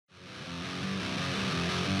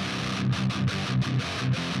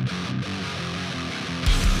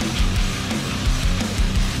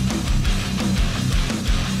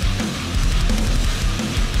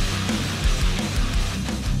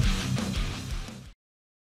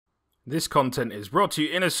This content is brought to you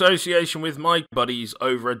in association with my buddies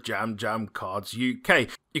over at Jam Jam Cards UK.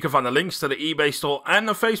 You can find the links to the eBay store and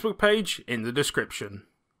the Facebook page in the description.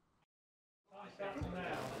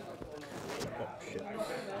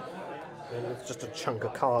 It's just a chunk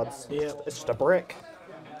of cards. Yeah, it's just a brick.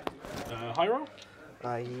 High roll?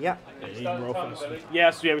 Yeah. Yeah, you can roll first.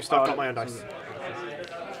 Yes, yeah, we I've started. got my own dice.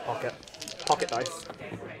 Pocket dice.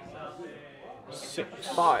 6.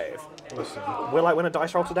 5. Listen, will I win a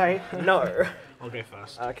dice roll today? No. I'll go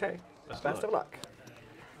first. Okay. Best of luck.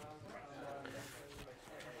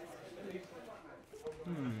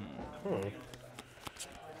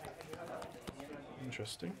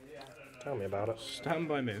 Interesting. Tell me about it.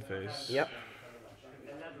 Standby main phase. Yep.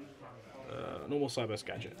 Normal Cyberse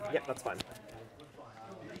gadget. Yep, that's fine.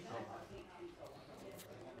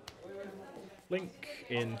 Link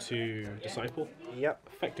into Disciple. Yep.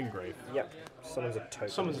 Effect Engrave. Yep. Summons a token.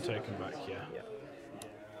 Summons a token back, yeah. Yep.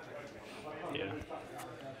 Yeah.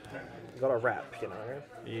 You got a rep, you know.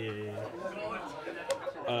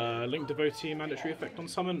 Yeah. Link Devotee mandatory effect on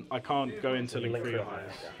summon. I can't go into Link Rufioh.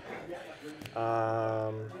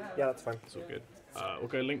 Yeah, that's fine. It's all good. We'll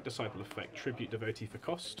go Link Disciple effect, Tribute Devotee for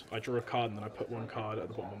cost. I draw a card and then I put one card at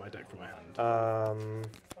the bottom of my deck from my hand.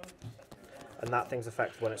 And that thing's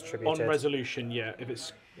effect when it's tributed. On resolution, yeah. If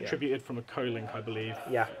it's tributed from a co-link, I believe.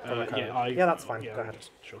 Yeah, from a co-link. Yeah, that's fine. Go ahead.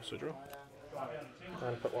 Sure, so draw.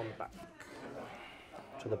 And put one back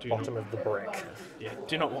to the bottom of the brick. Yeah,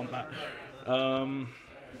 do not want that.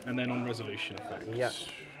 And then on resolution effect. Yeah.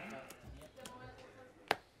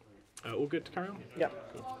 All good to carry on? Yeah.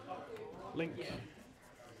 Cool. Link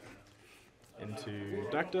into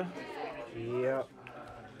Dagda. Yep.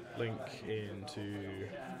 Link into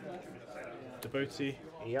Devotee.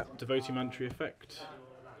 Yep. Devotee mandatory effect.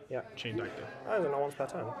 Yep. Chain Dagda. Oh, not once per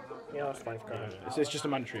turn. Yeah, that's fine. Go ahead. It's just a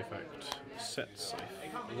mandatory effect. Set safe.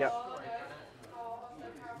 Yep.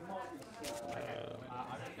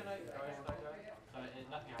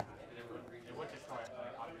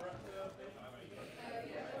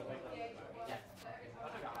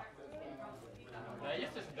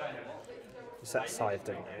 You set scythe,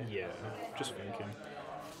 didn't you? Yeah, just thinking.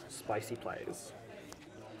 Spicy plays.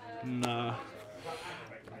 Nah.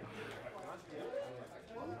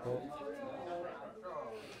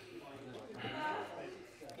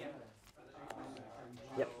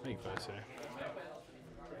 Yep. Make photo.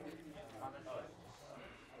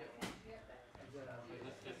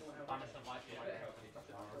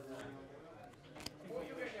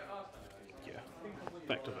 Yeah.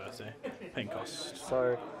 Back to Verse. Paying cost.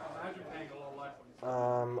 So,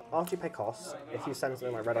 after you pay costs, if you send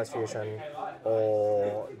something like Red Eyes Fusion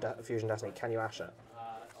or Fusion Destiny, can you ash it?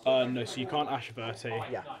 No, so you can't Ash Verte.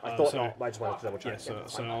 Yeah, I thought not, but I just wanted to double check. Yeah,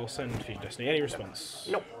 so I'll send Fusion Destiny. Any response?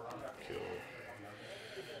 Nope. Cool.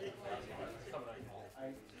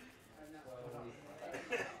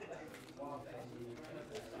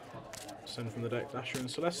 Send from the deck Asher and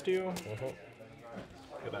Celestial.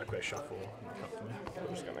 Get that quick shuffle. Cut for me.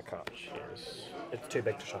 I'm just going to cut. Cheers. It's too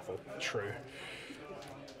big to shuffle. True.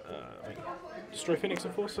 Destroy Phoenix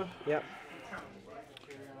Enforcer. Yep.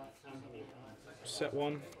 Set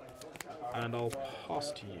 1. And I'll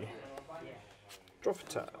pass to you. Draw for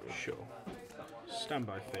turn. Sure.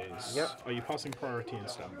 Standby phase. Yep. Are you passing priority in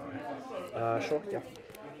standby? Sure, yeah.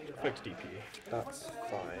 Effect DP. That's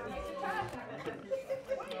fine.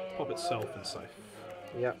 Pop itself and Scythe.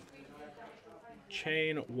 Yep.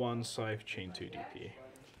 Chain 1 Scythe, chain 2 DP.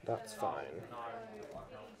 That's fine.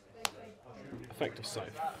 Effect of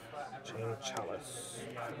Scythe. Chain Chalice.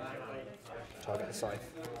 Target the scythe.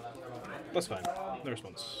 That's fine. No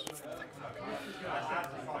response.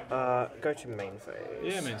 Go to main phase.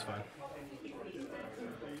 Yeah, main's fine.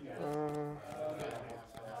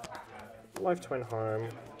 Life Twin home.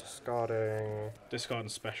 Discarding. Discard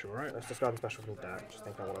and special, right? Let's discard special from deck. Just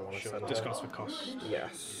think of what I want to Sure. send. Discards for cost.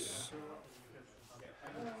 Yes.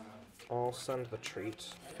 I'll send the treat.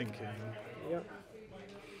 Thinking. Yep.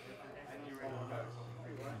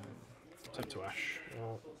 Attempt to Ash.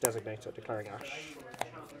 Designate it, declaring Ash.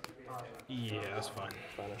 Yeah, that's fine.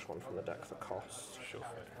 Banish one from the deck for cost. Sure.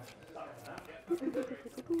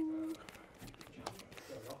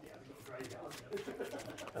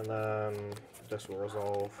 And then this will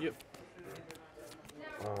resolve. Yep.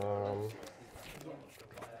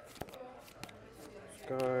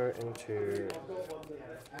 Go into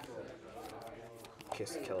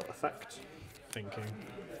Kiss Kill effect. Thinking.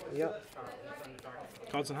 Yep.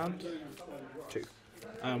 Cards in hand? 2.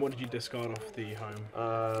 What did you discard off the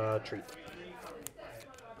home? Treat.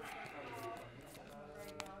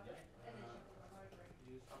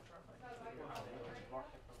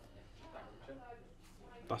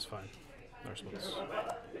 That's fine. No response.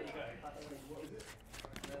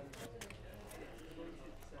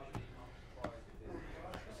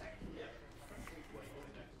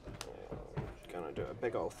 Gonna do a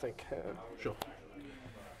big old think here. Sure.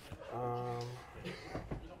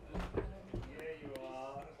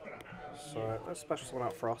 So let's special summon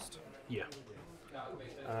out Frost Yeah.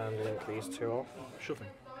 and link these 2 off Sure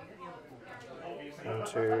thing.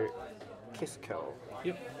 into Kiss Kill.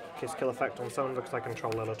 Yep. Kiss Kill effect on summon because I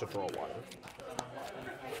control Lilla to draw 1.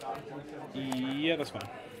 Yeah, that's fine.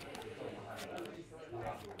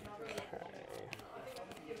 Okay.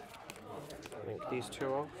 Link these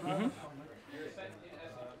 2 off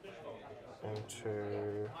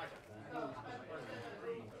into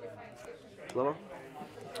Lilla.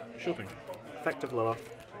 Sure thing. Effective Lilla.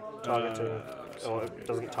 Targeting. Or it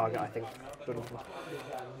doesn't target, I think. It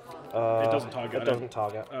doesn't target. It doesn't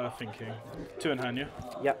target. Thinking. 2 in hand, yeah?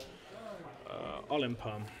 Yep. I'll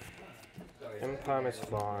imperm. Imperm is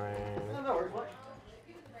fine.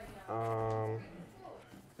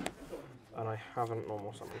 And I haven't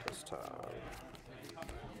normal summoned this turn.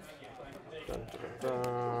 Dun, dun,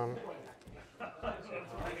 dun, dun.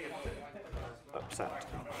 Upset.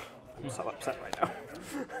 I'm so upset right now.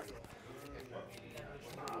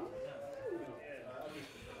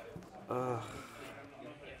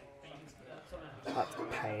 That's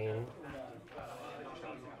pain.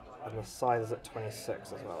 And the scythe is at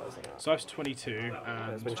 26 as well, isn't it? So that's 22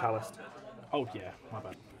 and... It's been chaliced. Oh yeah, my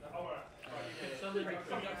bad.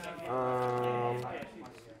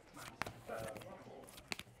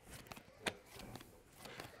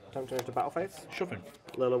 Attempt to move to battle phase. Sure thing.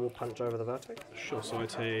 Lilla will punch over the vertex. Sure, so I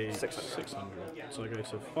take 600. 600. So I go to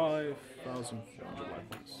 5,400 life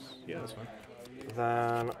points. Yeah, that's fine.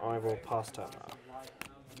 Then I will pass turn now.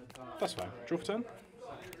 That's fine. Draw for turn.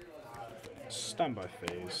 Standby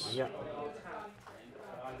phase. Yep.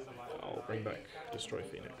 I'll bring back Destroy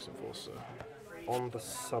Phoenix Enforcer. On the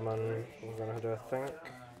summon, we're going to do a think.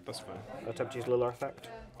 That's fine. Attempt to use Lilla effect.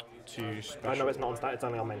 To special. Oh, no, it's not on stat, it's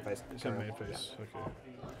only on main phase. It's in main phase. Okay.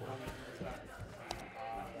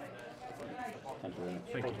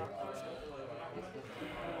 Thank you.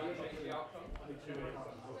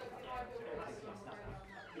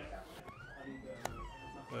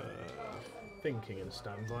 Thinking in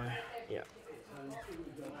standby. Yeah.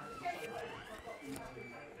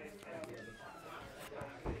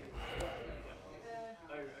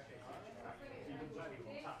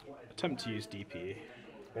 Attempt to use DP.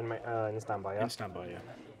 In standby, yeah? In standby, yeah.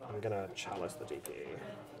 I'm going to chalice the DP.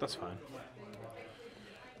 That's fine.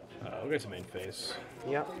 I'll go to main phase.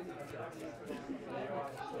 Yep.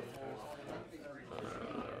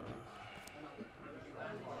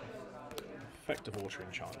 Effective Water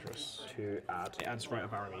Enchantress. To add. It adds Rite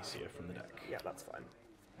of Aramesia from the deck. Yeah, that's fine.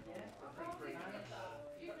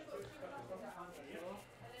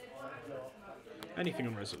 Anything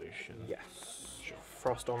on resolution? Yes. Sure.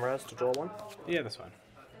 Frost on res to draw 1. Yeah, that's fine.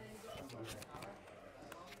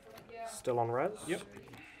 Still on res. Yep.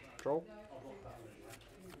 Draw.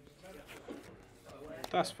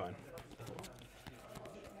 That's fine.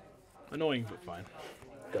 Annoying, but fine.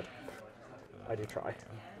 Good. I do try.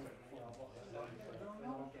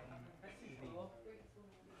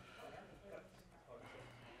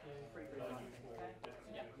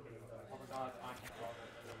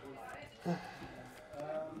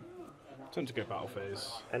 Time to go battle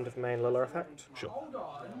phase. End of main Lilla effect. Sure.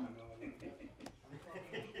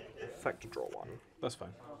 Effect to draw 1. That's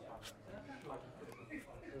fine.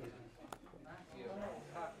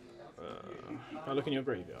 Now look in your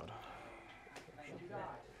graveyard.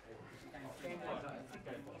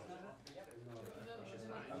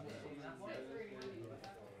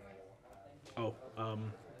 Oh,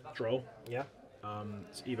 draw. Yeah?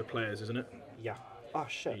 It's either players, isn't it? Yeah. Oh,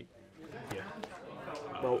 shit. Yeah.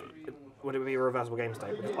 Well, would it be a reversible game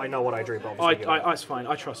state? Because I know what I drew, but obviously It's fine.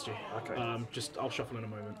 I trust you. Okay. I'll shuffle in a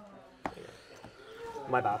moment.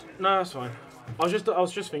 My bad. No, that's fine. I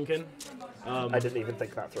was just thinking. I didn't even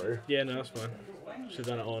think that through. Yeah, no, that's fine. Should have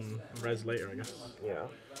done it on res later, I guess. Yeah.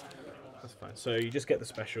 That's fine. So you just get the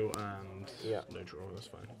special and Yeah. no draw. That's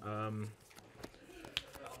fine.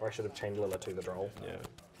 Or I should have changed Lilla to the draw. Yeah.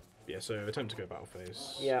 Yeah. So attempt to go battle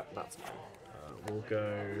phase. Yeah, that's fine. We'll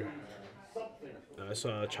go. It's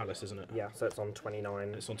Chalice, isn't it? Yeah, so it's on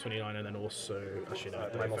 29. It's on 29, and then also actually no.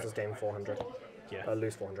 My monster's game 400. Yeah.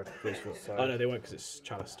 Lose 400. Lose 4. So, Oh no, they won't because it's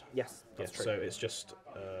chaliced. yes, Yeah, that's true. so it's just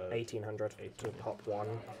 1800 to pop 1,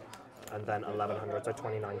 and then 1100, so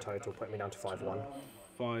 29 total, putting me down to 5-1.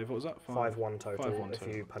 5. What was that? 5-1 total. 5-1 if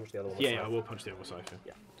total. you punch the other one. Yeah, yeah, I will punch the other side.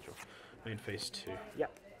 Yeah. Sure. Main phase 2.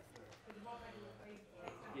 Yep.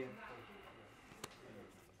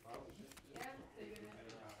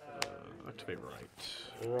 Activate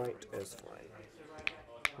right. Right is fine.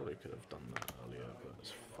 Probably could have done that earlier, but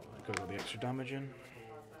it's fine. Got all the extra damage in.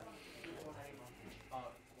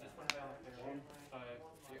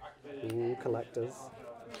 Ooh, collectors.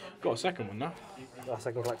 Got a second one now. Our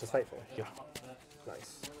second collector's faithful. Yeah.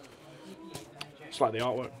 Nice. Just like the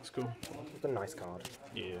artwork. It's cool. It's a nice card.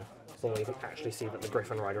 Yeah. As long as you can actually see that the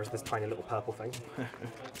Griffin Rider is this tiny little purple thing. There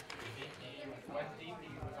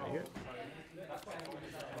you go.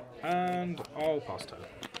 And I'll pass turn.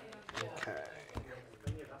 Okay.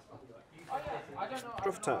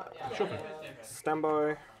 Draw for turn. Shopping.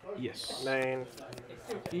 Standby. Yes. Main.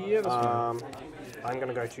 Yeah, that's fine. I'm going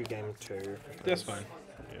to go to game 2. That's fine.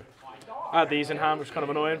 Yeah. I had these in hand, which is kind of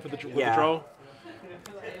annoying for with Yeah. the draw.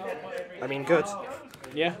 I mean, good.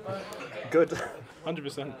 Yeah. Good.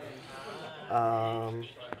 100%.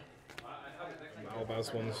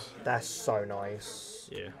 Albaz ones. They're so nice.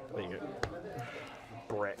 Yeah, there you go.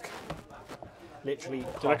 Brick. Literally.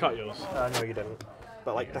 Did I cut yours? No, you didn't.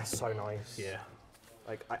 But, like, they're so nice. Yeah.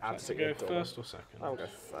 Like, I To absolutely go adore first them. or second? I'll go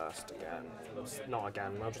first again. Not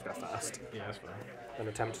again, I'll just go first. Yeah, that's fine. An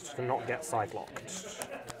attempt to not get side locked.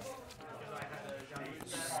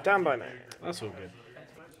 Stand by me. That's all good.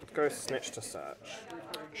 Go snitch to search.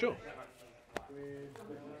 Sure.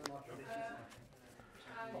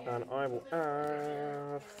 And I will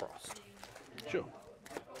add frost. Sure.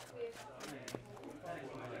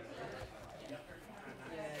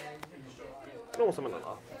 Normal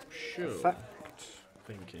vanilla. Sure. Effect.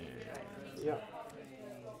 Thinking. Yeah,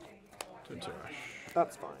 Turn to Rash.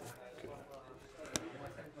 that's fine. Cool.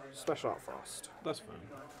 Special art frost. That's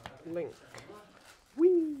fine. Link.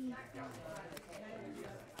 Whee!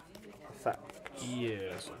 Effect. Yeah,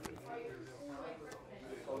 that's all good.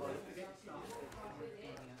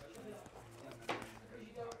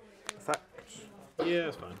 Effect. Yeah,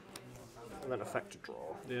 that's fine. And then effect to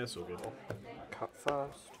draw. Yeah, that's all good. Cut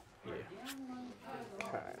first. Yeah.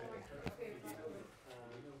 Okay.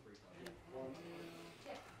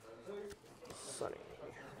 Sunny.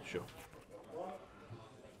 Sure.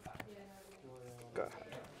 Go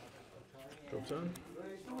ahead. Drop turn.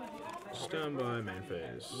 Stand by main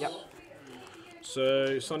phase. Yep.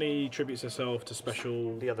 So Sunny tributes herself to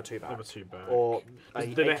special. The other two back. Other two back. Or a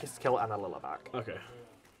Did it- kiss kill and a Lilla back. Okay,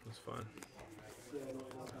 that's fine.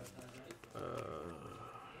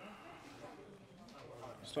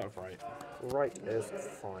 Start with right. Right is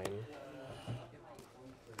fine.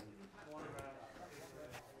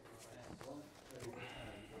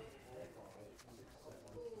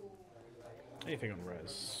 Anything on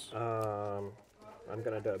res? I'm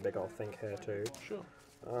gonna do a big old think here too. Sure.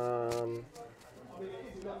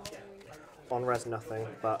 On res nothing,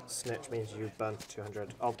 but snitch means you burn for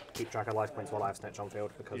 200. I'll keep track of life points while I have snitch on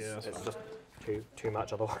field because Yeah, that's it's fine. just too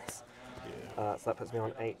much otherwise. Yeah. So that puts me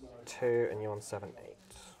on 8-2 and you on 7-8.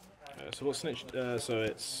 So what's snitch? So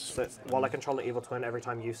it's. So it's, while I control the evil twin, every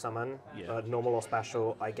time you summon, Yeah. normal or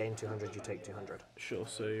special, I gain 200, you take 200. Sure.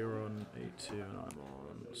 So you're on 8-2 and I'm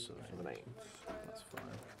on 7-8. 7-8. That's fine.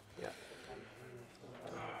 Yeah.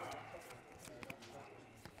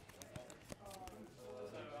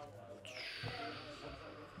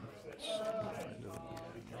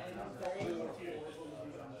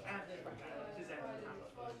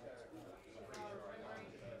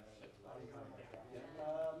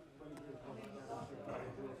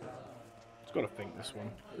 It's got to think this one.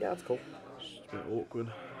 Yeah, that's cool. It's a bit awkward.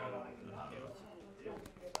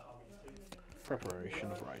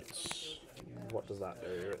 Preparation of rites. What does that do?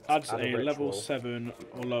 It's Adds add a level ritual. 7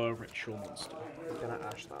 or lower ritual monster. I'm gonna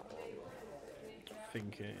ash that one.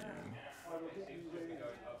 Thinking.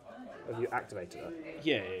 Have you activated it?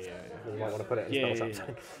 Yeah. You might want to put it in Yeah, spell yeah,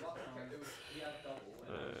 trap.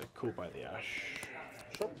 Called by the ash.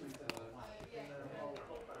 Sure.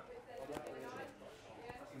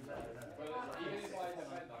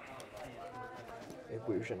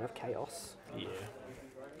 Illusion of chaos. Yeah.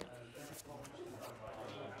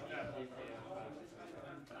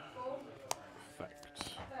 Effect.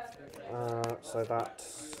 So that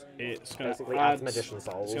It's going basically to adds add Magician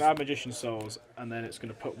Souls. It's going to add Magician Souls, and then it's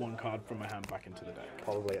going to put one card from my hand back into the deck.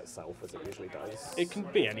 Probably itself, as it usually does. It can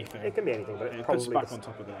be anything. It can be anything, but It probably puts it back the- on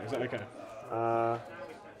top of the deck. Is that okay?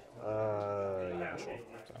 Yeah, sure.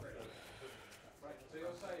 So,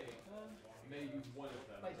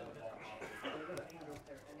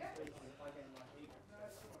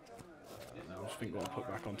 think what I'll put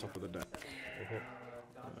back on top of the deck.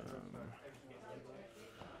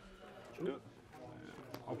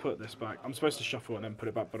 I'll put this back. I'm supposed to shuffle and then put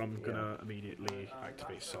it back, but I'm gonna immediately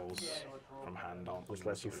activate souls from hand. Which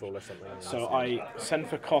lets you foolish something. So I send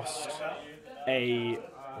for cost a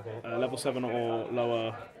level 7 or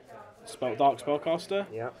lower dark spellcaster.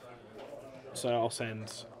 Yeah. So I'll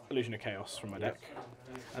send Illusion of Chaos from my deck,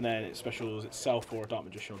 and then it specials itself or a Dark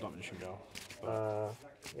Magician or Dark Magician Girl.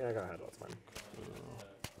 Yeah, go ahead. That's fine.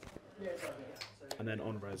 And then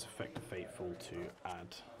on res, effect of Fateful to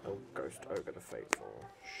add. Oh, Ghost Ogre the Fateful.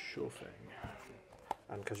 Sure thing.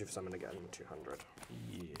 And because you've summoned again, 200.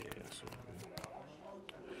 Yeah. So,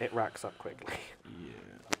 it racks up quickly.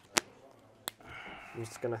 yeah. I'm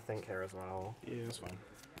just gonna think here as well. Yeah, that's fine.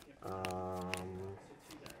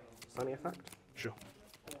 Sunny effect? Sure.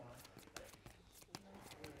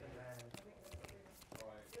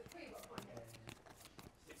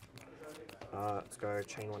 Let's go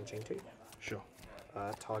chain 1, chain 2. Sure.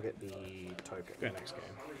 Target the token. Go next game.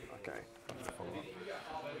 Okay.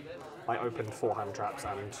 I opened 4 hand traps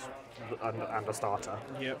and a starter.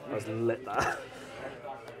 Yep. I was lit there.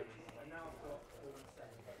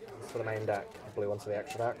 For the main deck, blue onto the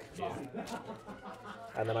extra deck. Yeah.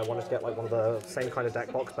 And then I wanted to get like one of the same kind of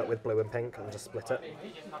deck box but with blue and pink and just split it.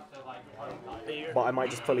 But I might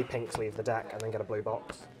just fully pink sleeve the deck and then get a blue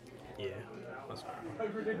box. Yeah. That's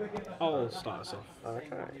fine. I'll start us off.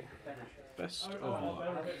 Okay. Best of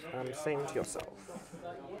luck. And same to yourself.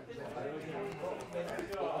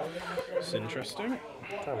 It's interesting.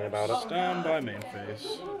 Tell me about it. Stand by main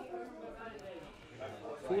phase.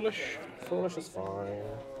 Foolish. Foolish is fine.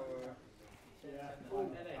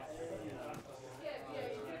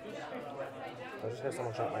 I just heard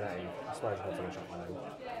someone shout my name. I swear I just heard someone shout my name.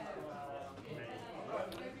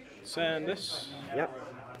 Send this. Yep.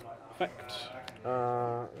 Effect.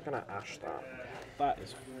 I'm gonna ash that. That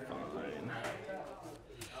is fine.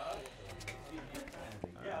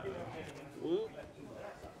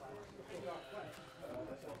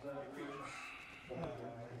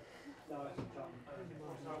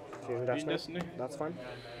 Fusion Destiny? That's fine.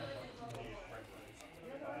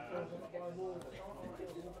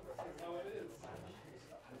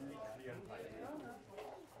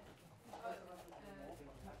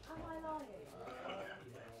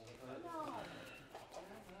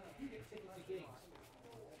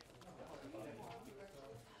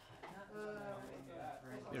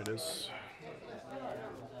 Here it is.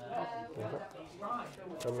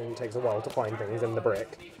 I mean, it takes a while to find things in the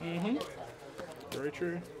brick. Mm-hmm. Very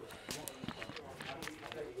true.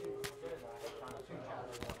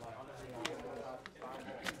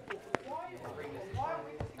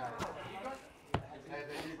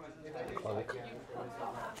 Clunk.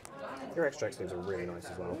 Your extract sleeves are really nice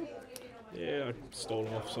as well. Yeah, I stole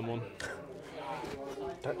them off someone.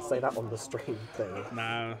 Don't say that on the stream thing.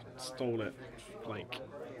 Nah, stole it. Like,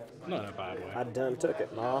 not in a bad way. I done took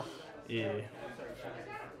it, ma. Yeah.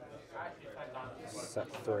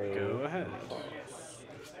 Set 3. Go ahead.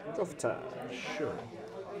 Draw for turn. Sure.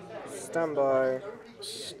 Standby.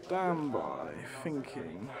 Standby.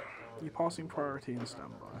 Thinking. You passing priority in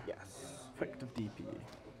standby. Yes. Effective DP.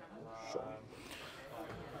 Sure.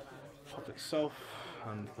 Top itself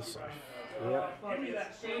and the scythe.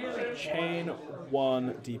 Yep. Chain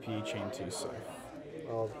 1 DP, chain 2 scythe.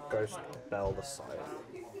 I'll Ghost Bell the scythe.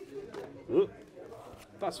 Ooh.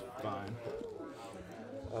 That's fine.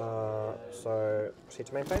 So, proceed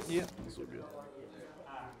to main phase? Yeah, that's all good.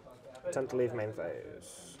 Attempt to leave main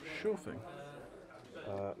phase. Sure thing.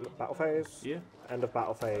 Battle phase? Yeah. End of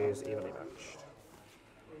battle phase, evenly matched.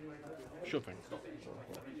 Sure thing.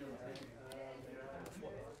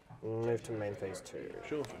 Move to main phase 2.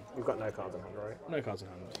 Sure thing. You've got no cards in hand, right? No cards in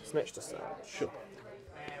hand. Snitch to search. Sure.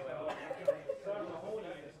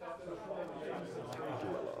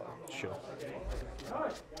 Sure.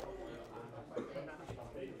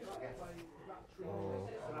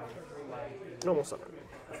 Normal summon.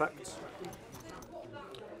 Effect.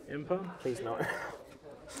 Impa? Please no.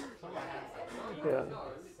 Yeah.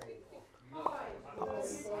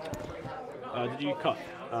 Pass. Did you cut?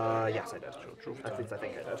 Yes I did. Sure. I think I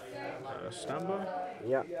did. Standby?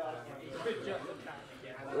 Yeah.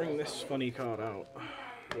 Bring this funny card out.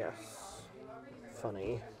 Yes.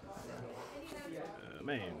 Funny.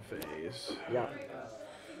 Main phase. Yeah.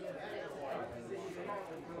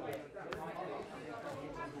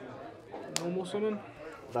 Normal summon.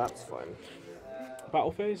 That's fine.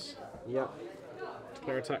 Battle phase. Yeah.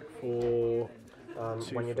 Declare attack for.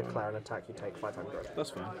 When you declare an attack, you take 500. That's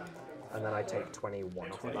fine. And then I take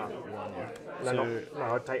 21 off of that. 21, yeah. No,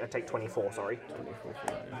 So, I take 24, sorry. 24,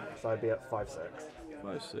 So I'd be at 5-6.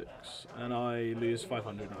 5, 6, and I lose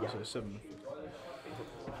 500 now, so 7.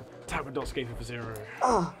 Tap with Dotscaper for 0.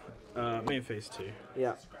 Main phase 2.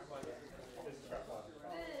 Yeah.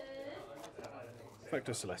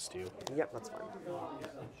 Factor Celestial. Yep, that's fine.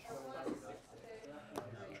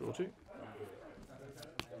 Draw 2.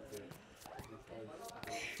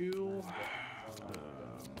 Cool.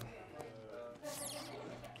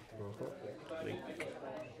 Link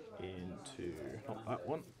into not that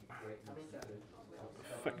one.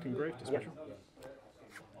 Effect engraved to special.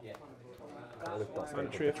 With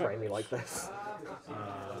Dotscaper betray me like this.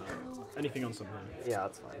 Anything on something? Yeah,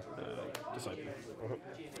 that's fine. Disciple.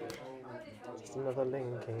 Just another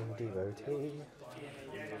linking devotee.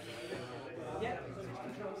 Yeah.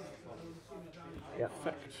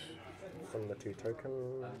 Effect. From the 2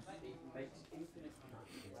 tokens.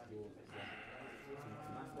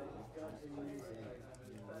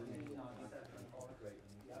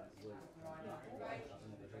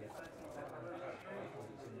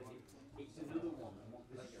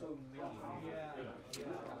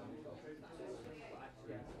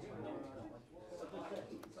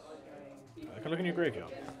 Can I look in your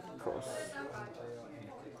graveyard? Of course.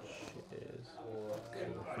 Cheers.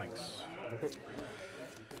 Cool, thanks.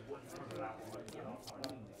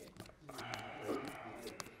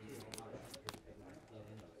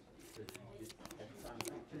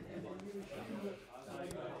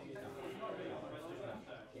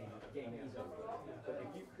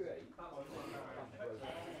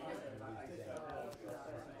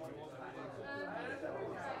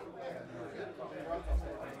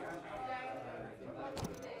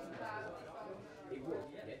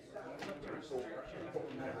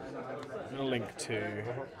 I'm gonna link to.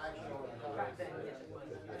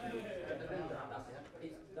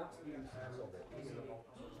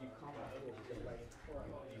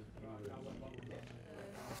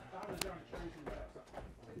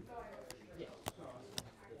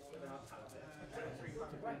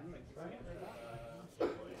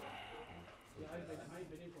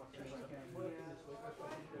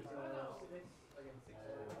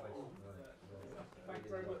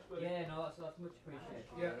 Yeah, no, that's much appreciated.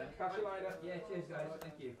 Yeah, catch you later. Yeah, cheers guys,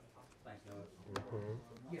 thank you. Thanks, Noah.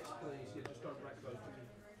 Yes, please, yeah, just don't wreck those.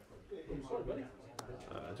 Sorry, buddy.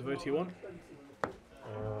 Devotee 1.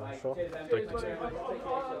 Sure.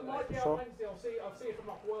 Sure.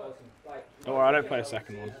 Don't worry, I don't play a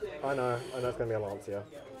second one. I know it's going to be a Lancia.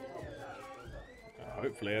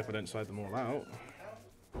 Hopefully, if I don't side them all out.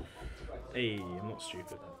 Hey, I'm not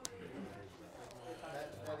stupid.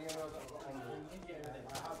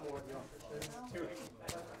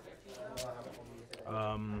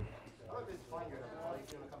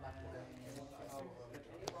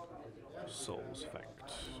 Souls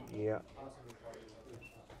effect. Yeah.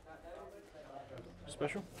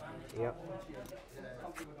 Special? Yep.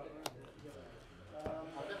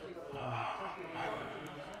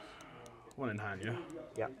 One in hand, yeah?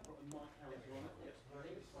 Yep.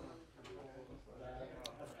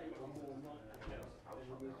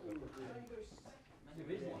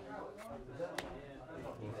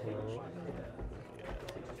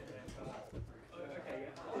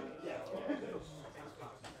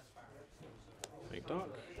 Make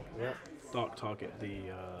dark. Yep. Dark target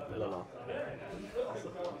the Lilla.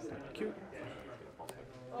 Cute.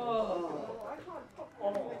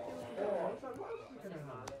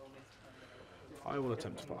 I will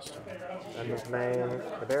attempt to pass turn. And his name,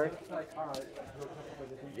 Iberi?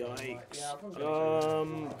 Yikes.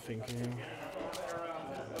 Thinking.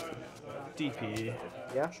 DP.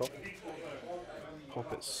 Yeah, sure.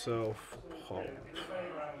 Pop itself. Pop.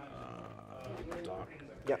 Dark.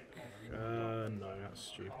 Yep. No, that's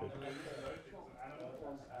stupid.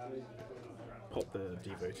 Pop the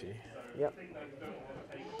devotee. Yep.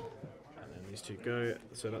 And then these two go.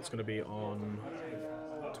 So that's going to be on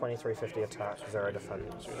 2350 attack, 0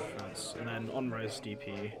 defense. 0 defense. And then on res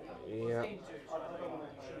DP. Yep.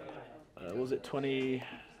 Was it 20?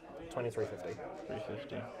 2350.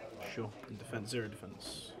 350. Sure. And defense, 0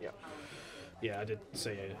 defense. Yep. Yeah, I did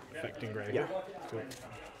say effect engrave. Yeah. Cool.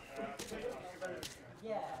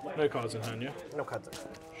 No cards in hand, yeah? No cards in.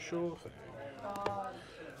 Sure thing.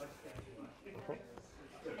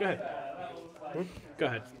 Go ahead. Go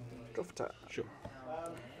ahead. Go for attack. Sure.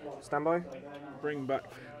 Standby. Bring back.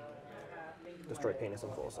 Destroy Penis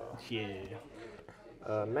Enforcer. Yeah.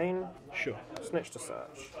 Main. Sure. Snitch to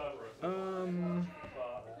search.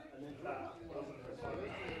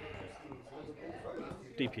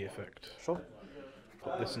 DP effect. Sure.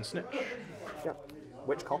 Put this in snitch. Yep.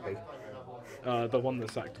 Which copy? The one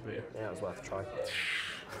that's activated. Yeah, it was worth a try.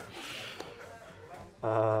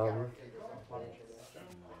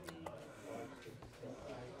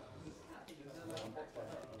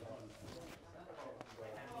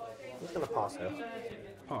 just gonna pass here.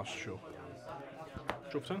 Pass, sure.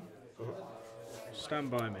 Drop turn.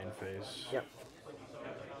 Stand by main phase. Yep.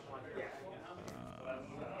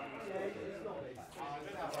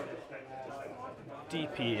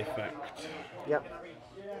 DP effect. Yep.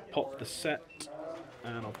 Pop the set,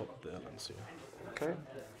 and I'll pop the Lancia. Okay.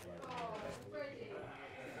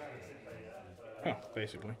 Oh,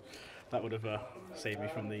 basically. That would have saved me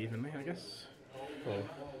from the evenly, I guess. Oh.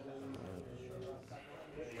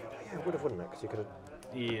 Yeah, it would have, wouldn't it? Because you could have.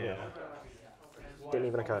 Yeah. Didn't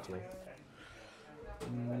even occur to me.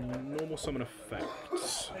 Normal summon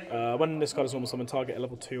effects. When this card is normal summon, target a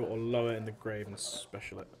level 2 or lower in the grave and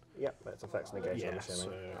special it. Yep, but its effects negation, I'm Yeah,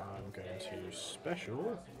 assuming. so I'm going to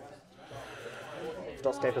special.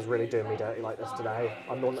 Dotscape is really doing me dirty like this today.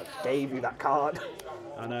 I'm the one that gave you that card.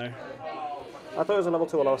 I know. I thought it was a level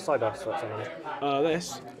 2 or lower Cyberse that summoned.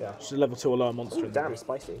 This? Yeah. It's a level 2 or lower monster. Ooh, in the damn, grave.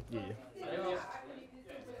 spicy. Yeah.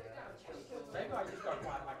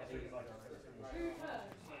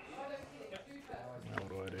 What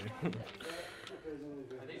do I do?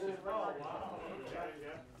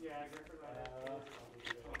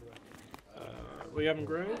 We haven't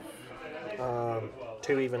grave?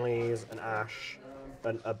 2 Evenlies, an Ash,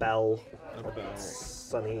 a Bell, A bell.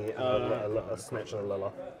 Sunny, and a Snitch and a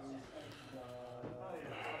Lilla.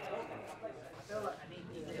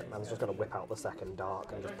 Man's just going to whip out the second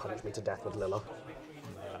Dark and just punch me to death with Lilla.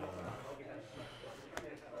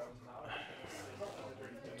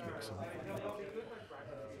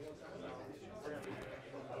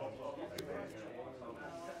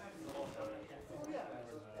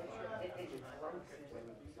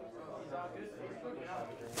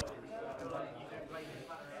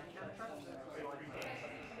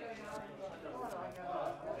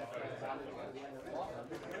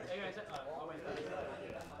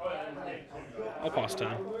 I'll pass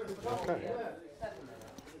turn. Okay.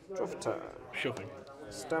 Draw for turn. Shoving.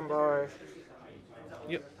 Standby.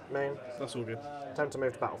 Yep, Main. that's all good. Attempt to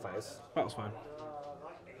move to battle phase. Battle's fine.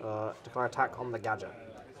 Declare attack on the gadget.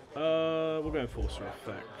 We're going Forcer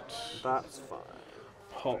effect. That's fine.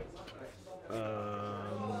 Pop.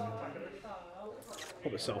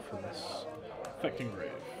 Pop itself in this. Affecting grave.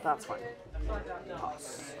 That's fine.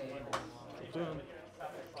 Pass. Turn.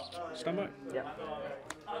 Stand by. Yep.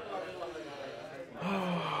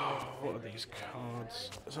 What are these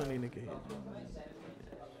cards? It's only negated.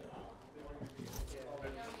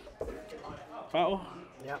 Battle?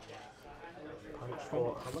 Yep. Punch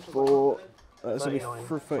for how much is For. that? It's only 39.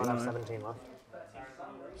 for So I'll have 39. 17 left.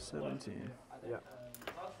 17. Yep.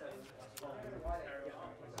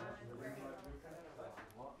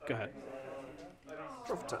 Go ahead.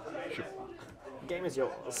 Draw for turn. Sure. Game is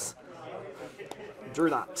yours. Drew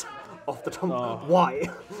that off the top. Oh. Why?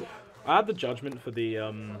 I had the judgment for the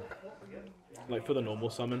like for the normal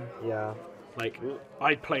summon. Yeah. Like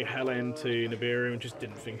I'd play hella into Nibiru and just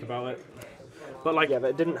didn't think about it. But like Yeah, but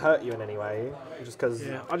it didn't hurt you in any way. Just because.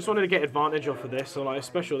 yeah, I just wanted to get advantage off of this, so like I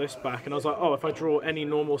special this back, and I was like, oh, if I draw any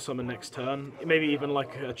normal summon next turn, maybe even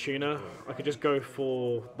like a tuner, I could just go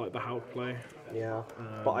for like the Hulk play. Yeah.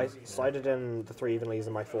 But I sided in the 3 Evenlies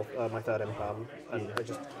in my my third imperm, and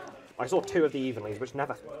I saw 2 of the Evenlies, which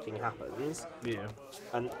never fucking happens, Yeah,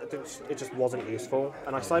 and it just wasn't useful.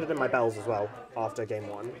 And I sided in my Bells as well after game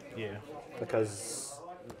 1 yeah. because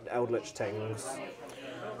Eldlich things.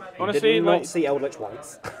 Honestly, Did like not see Eldlich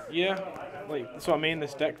once. yeah, like that's what I mean.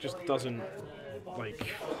 This deck just doesn't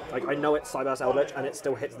like. Like I know it's Cyberse Eldlich, and it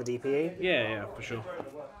still hits the DPE. Yeah, yeah, for sure.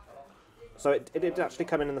 So it did actually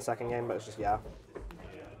come in the second game, but it's just yeah.